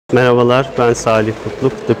Merhabalar, ben Salih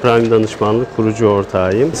Kutluk, The Prime Danışmanlık kurucu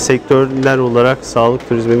ortağıyım. Sektörler olarak sağlık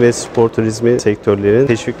turizmi ve spor turizmi sektörlerinin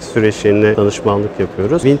teşvik süreçlerine danışmanlık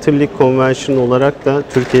yapıyoruz. WinterLeague Convention olarak da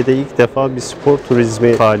Türkiye'de ilk defa bir spor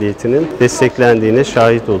turizmi faaliyetinin desteklendiğine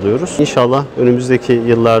şahit oluyoruz. İnşallah önümüzdeki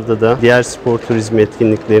yıllarda da diğer spor turizmi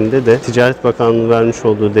etkinliklerinde de Ticaret Bakanlığı'nın vermiş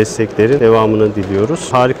olduğu desteklerin devamını diliyoruz.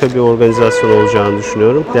 Harika bir organizasyon olacağını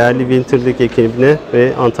düşünüyorum. Değerli WinterLeague ekibine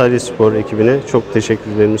ve Antalya Spor ekibine çok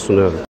teşekkürlerimi sunuyorum.